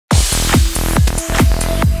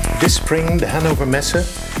This spring, the Hannover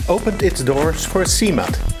Messe opened its doors for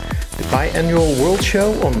CeMAT, the biannual world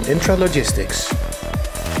show on intralogistics.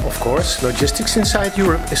 Of course, Logisticsinside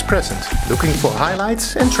Europe is present, looking for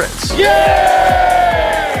highlights and trends.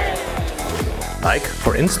 Yay! Like,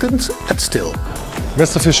 for instance, at Still.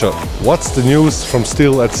 Mr. Fischer, what's the news from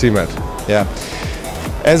Still at CeMAT? Yeah.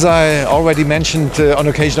 As I already mentioned on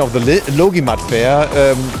occasion of the Logimat fair,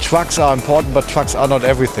 trucks are important, but trucks are not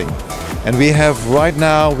everything. And we have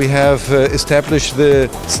established the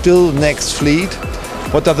Still Next fleet.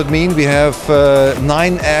 What does it mean? We have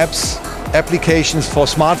 9 applications for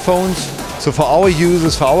smartphones. So for our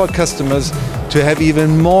users, for our customers, to have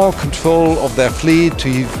even more control of their fleet,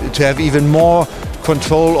 to have even more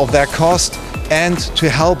control of their cost, and to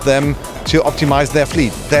help them to optimize their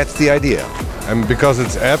fleet. That's the idea. And because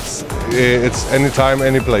it's apps, it's anytime,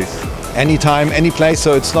 any place. Anytime, any place,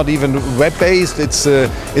 so it's not even web-based, it's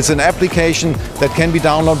an application that can be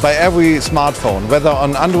downloaded by every smartphone, whether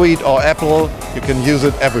on Android or Apple, you can use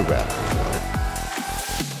it everywhere.